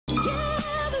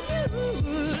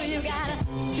You gotta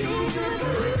do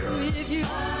if you.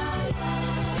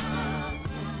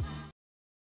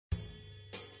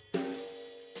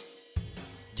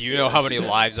 Do you know how many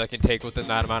lives I can take within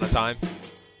that amount of time?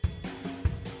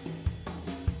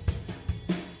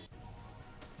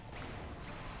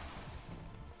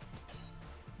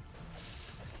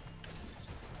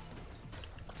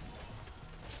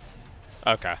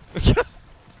 Okay.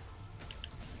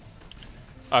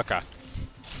 Okay.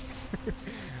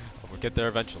 We'll get there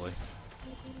eventually.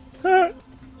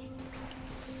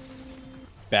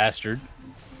 Bastard.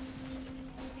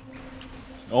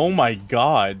 Oh my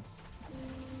god.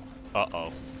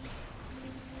 Uh-oh.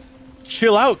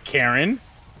 Chill out, Karen.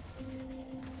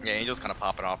 Yeah, Angel's kind of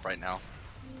popping off right now.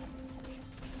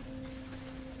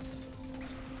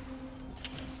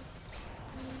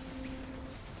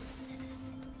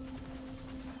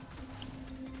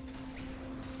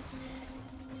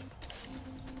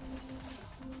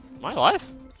 Am I alive?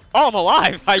 Oh, I'm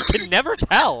alive! I can never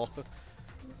tell!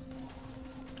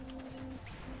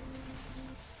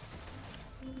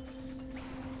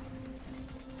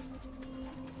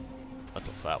 That's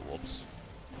a fat whoops.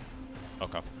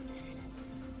 Okay.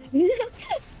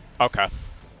 Okay.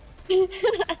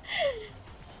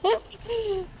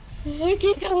 I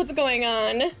can't tell what's going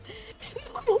on.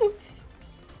 Oh!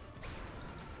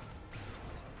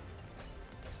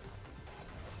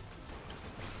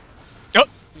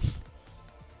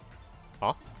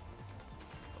 Huh?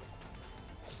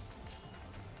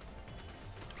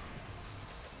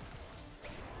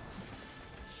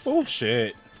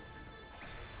 Bullshit.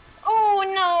 Oh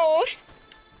no!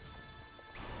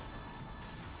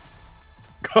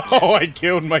 Oh, I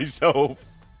killed myself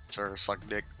Sir, suck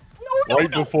dick.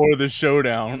 right before the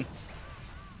showdown.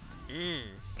 Mm.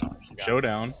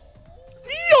 Showdown.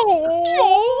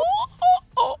 Oh,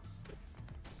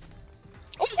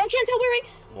 I can't tell where I.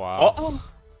 Wow. Oh.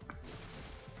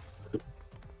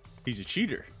 He's a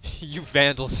cheater. You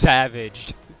vandal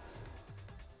savaged.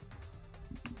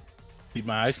 See,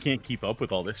 my eyes can't keep up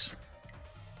with all this.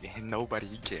 Yeah,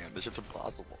 nobody can. This shit's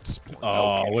impossible.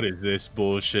 Oh, what is this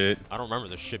bullshit? I don't remember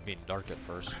this shit being dark at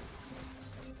first.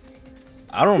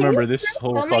 I don't remember this Can I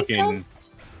whole kill myself? fucking...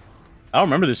 I don't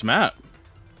remember this map.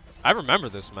 I remember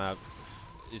this map.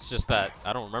 It's just that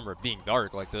I don't remember it being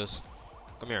dark like this.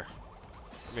 Come here.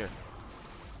 Come here.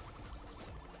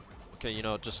 Okay, you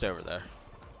know, just stay over there.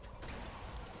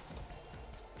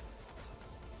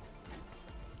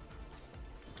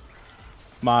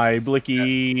 My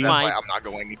blicky... That's My- why I'm not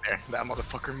going in there. That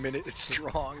motherfucker minute is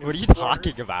strong. What are you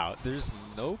talking about? There's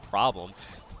no problem.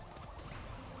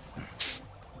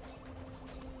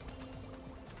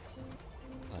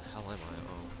 The hell am I?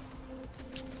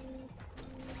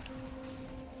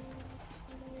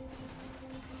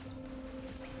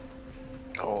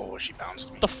 Oh, she bounced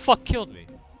me. What the fuck killed me?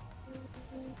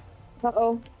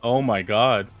 Uh-oh. Oh my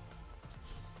god.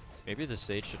 Maybe the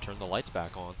stage should turn the lights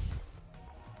back on.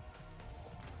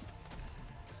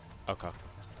 Okay.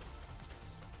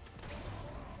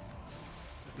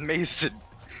 Mason.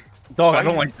 Dog, I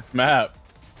don't like this map.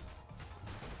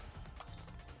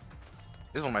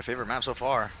 This is one of my favorite maps so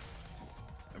far.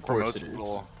 It course promotes it a is.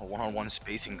 little one-on-one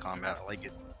spacing combat. I like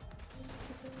it.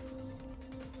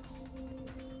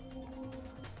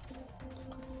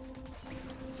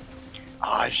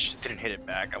 Ah, I didn't hit it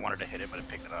back. I wanted to hit it, but it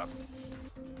picked it up.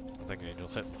 I think Angel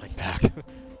hit like back.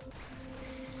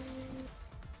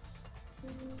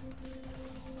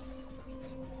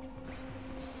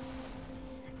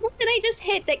 What did I just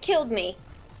hit that killed me?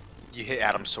 You hit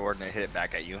Adam's sword and it hit it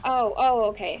back at you. Oh,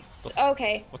 okay.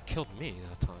 Okay. What killed me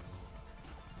that time?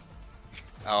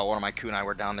 Oh, one of my kunai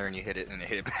were down there and you hit it and it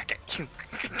hit it back at you.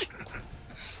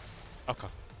 Okay.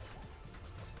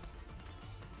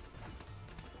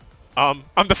 I'm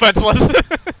defenseless.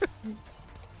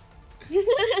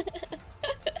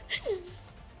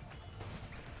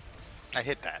 I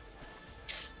hit that.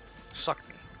 Suck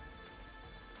me.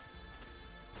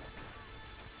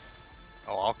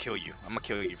 Oh, I'll kill you. I'm gonna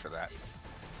kill you for that.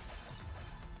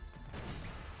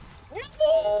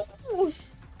 No!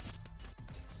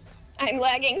 I'm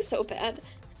lagging so bad.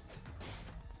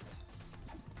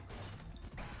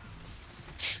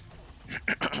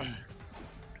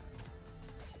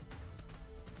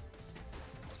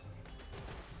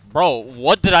 Bro,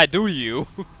 what did I do to you?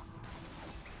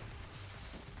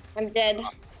 I'm dead.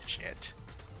 Shit.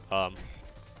 Oh,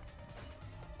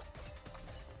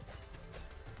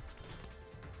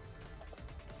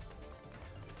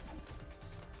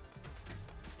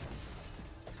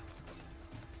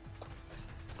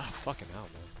 fucking hell,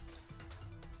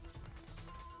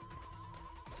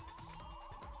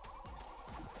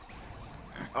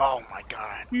 man. Oh my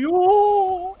god.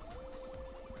 Yo.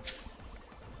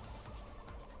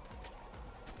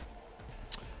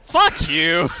 Fuck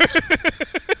you!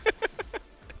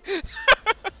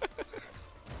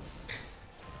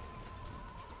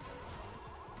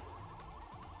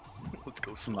 Let's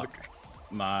go, Slug.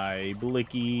 My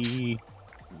blicky.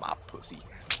 My pussy.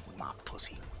 My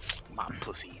pussy. My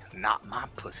pussy. Not my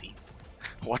pussy.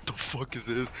 What the fuck is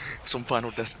this? Some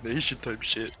Final Destination type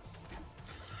shit.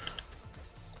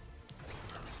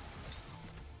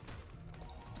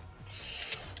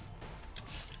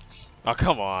 Oh,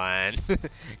 come on.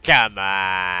 Come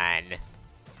on.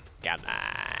 Come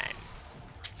on.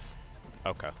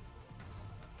 Okay.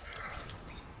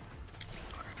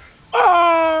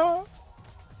 Ah!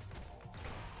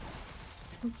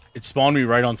 It spawned me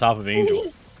right on top of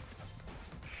Angel.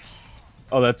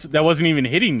 Oh, that wasn't even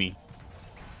hitting me.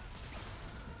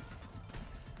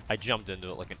 I jumped into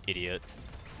it like an idiot.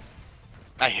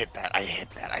 I hit that. I hit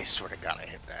that. I swear to God, I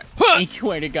hit that. I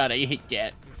swear to God, I hit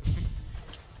that.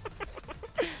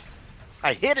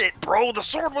 I hit it, bro. The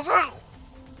sword was out.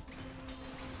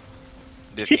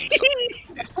 This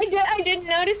game's so I didn't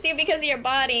notice you because of your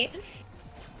body.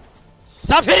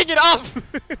 Stop hitting it up! What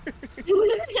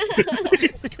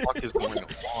the fuck is going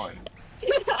on?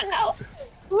 Oh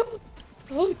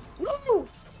no! No!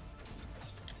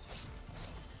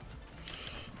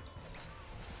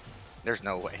 There's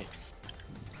no way.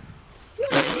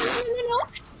 No!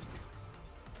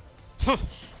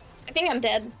 I think I'm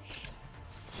dead.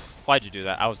 Why'd you do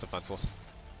that? I was defenseless.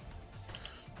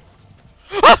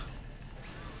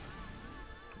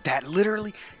 That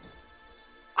literally.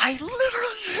 I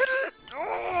literally hit it.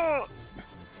 Oh.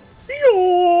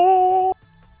 Yo.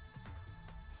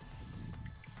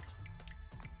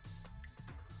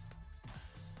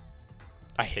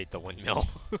 I hate the windmill.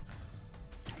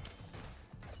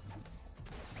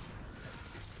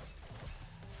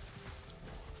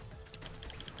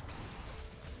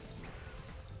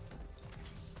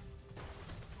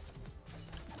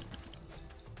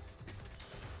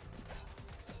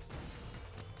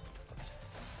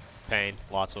 Pain,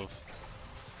 lots of.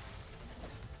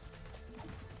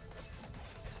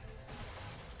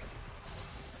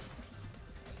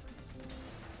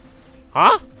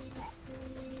 Huh?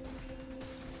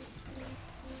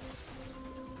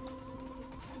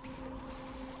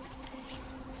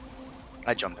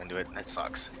 I jumped into it. That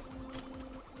sucks.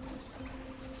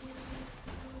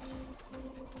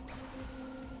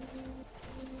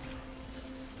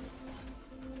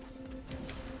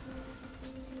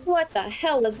 What the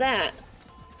hell was that?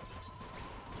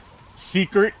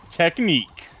 Secret technique.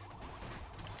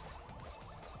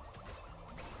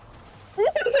 Worm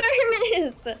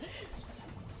is.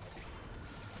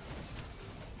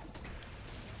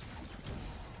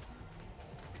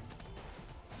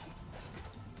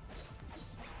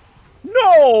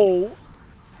 No.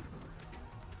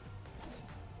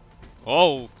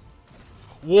 Oh.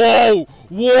 Whoa!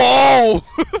 Whoa!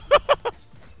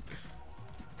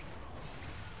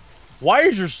 Why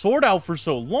is your sword out for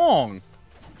so long?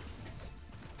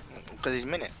 Because he's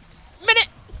minute. Minute!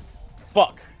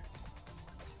 Fuck.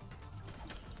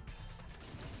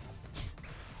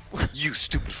 You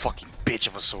stupid fucking bitch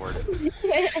of a sword.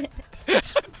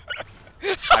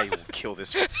 I will kill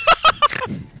this.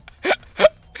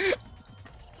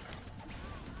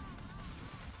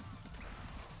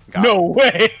 Got No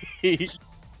way.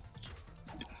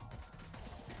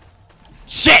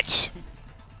 Shit!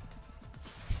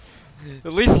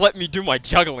 At least let me do my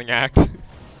juggling act.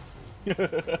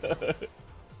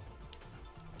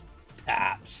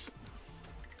 Taps.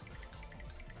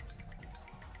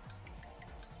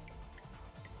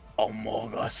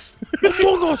 Among Us.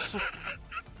 Among Us!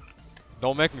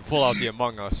 Don't make me pull out the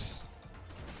Among Us.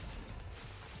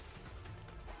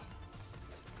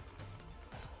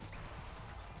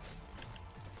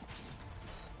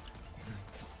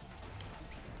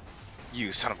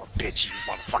 You son of a bitch, you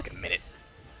motherfucking minute.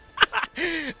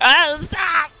 Ah,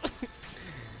 stop!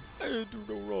 I didn't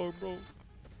do no wrong, bro.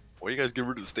 What are you guys getting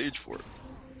rid of the stage for?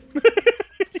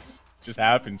 Just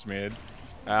happens, man.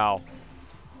 Ow.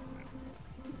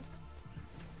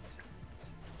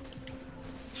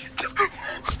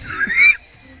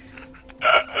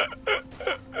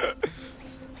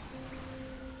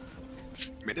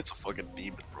 Minute's a fucking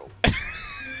demon, bro.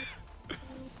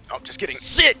 Oh, just kidding.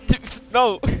 Shit!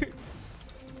 No!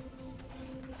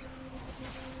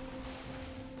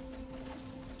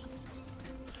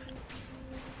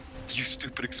 You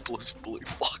stupid explosive bully.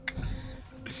 Fuck.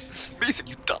 Mason,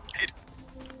 you died.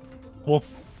 Well,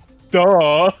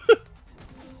 duh.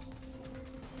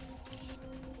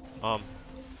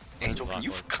 This Angel, is can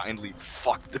you awkward. kindly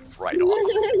fucked it right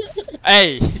off.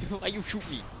 Hey, why you shoot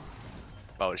me?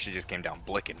 Oh, she just came down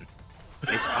blicking.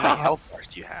 Mason, how many health bars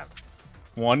do you have?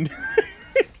 1.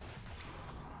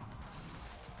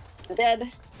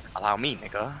 Dead. Allow me,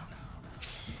 nigga.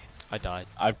 I died.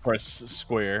 I press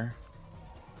square.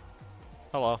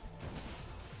 Hello.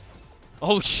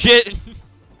 Oh shit!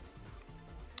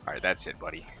 Alright, that's it,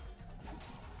 buddy.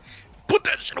 Put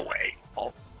that shit away!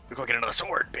 Oh, we're gonna get another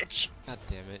sword, bitch. God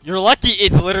damn it. You're lucky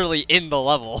it's literally in the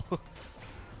level.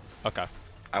 Okay.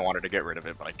 I wanted to get rid of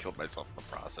it, but I killed myself in the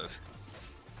process.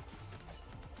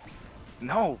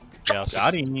 No! Yes.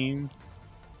 Got him.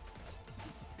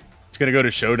 It's gonna go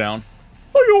to showdown.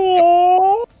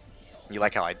 Oh, You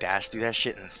like how I dashed through that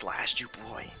shit and slashed you,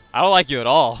 boy? I don't like you at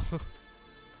all.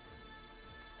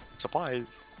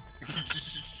 Surprise.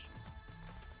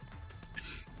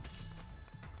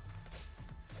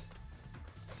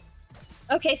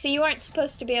 Okay, so you aren't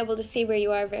supposed to be able to see where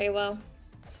you are very well.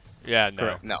 Yeah, no.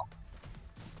 Correct. No.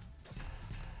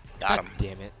 Got God him.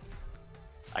 damn it.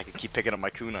 I can keep picking up my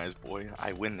kunais, boy.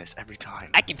 I win this every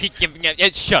time. I can keep giving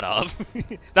it. Shut up.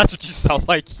 That's what you sound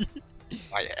like.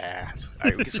 My ass.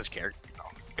 Alright, we can switch characters.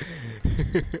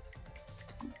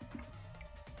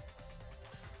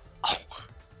 Oh.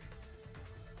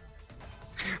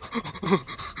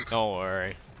 Don't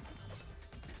worry.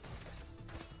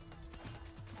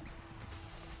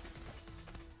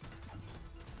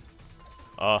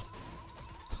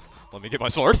 Let me get my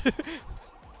sword.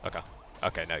 Okay.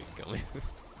 Okay, now you can kill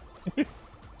me.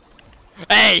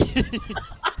 Hey!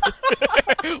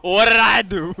 What did I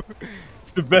do?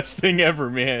 It's the best thing ever,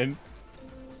 man.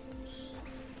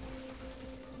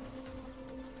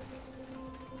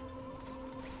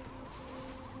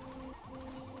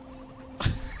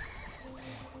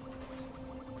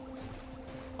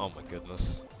 Oh my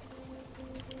goodness.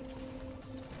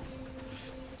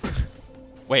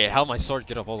 Wait, how'd my sword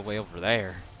get up all the way over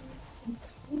there?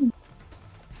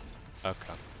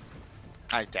 Okay.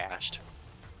 I dashed.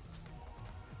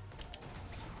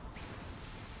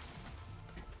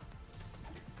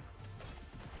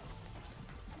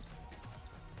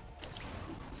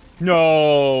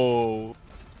 No.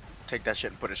 Take that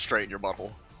shit and put it straight in your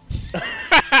butthole.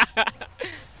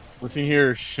 Listen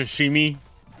here, sashimi.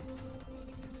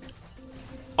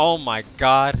 Oh my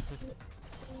god.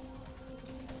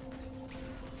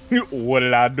 What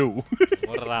did I do?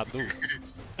 What did I do?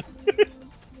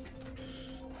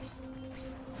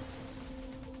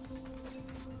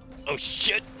 Oh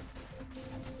shit!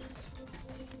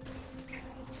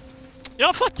 You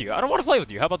know, fuck you. I don't want to play with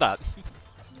you. How about that?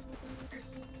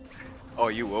 Oh,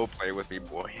 you will play with me,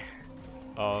 boy.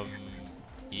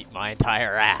 Eat my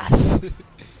entire ass.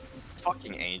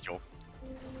 Fucking angel.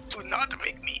 Do not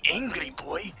make me angry,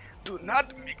 boy. Do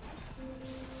not make.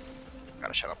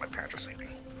 Gotta shut up. My parents are sleeping.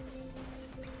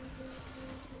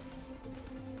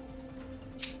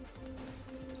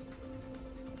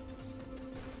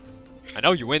 I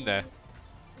know you win there.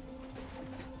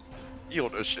 You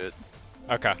don't know shit.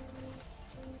 Okay.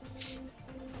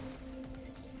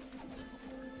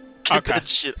 Get Okay. that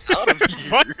shit out of here.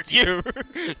 Fuck you!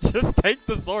 Just take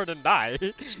the sword and die.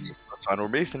 That's not where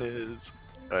Mason is.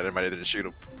 Oh, never mind, I didn't shoot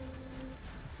him.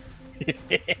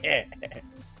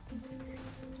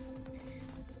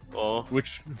 Oh.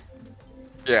 Which?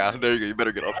 Yeah, there you go. You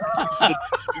better get up.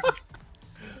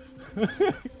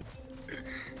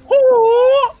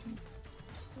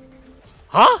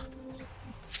 Huh?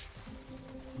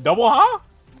 Double huh?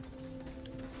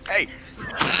 Hey!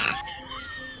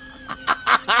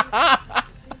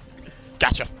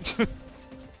 Gotcha.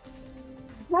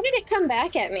 How did it come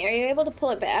back at me? Are you able to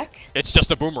pull it back? It's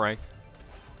just a boomerang.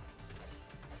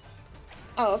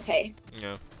 Oh, okay.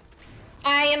 Yeah.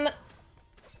 I am...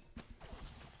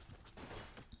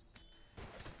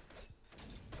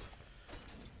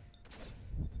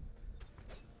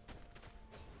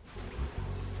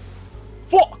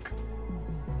 Fuck!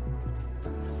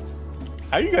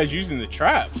 How are you guys using the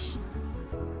traps?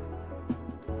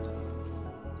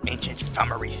 Ancient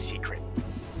infirmary secret.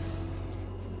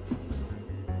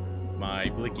 My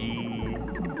blicky.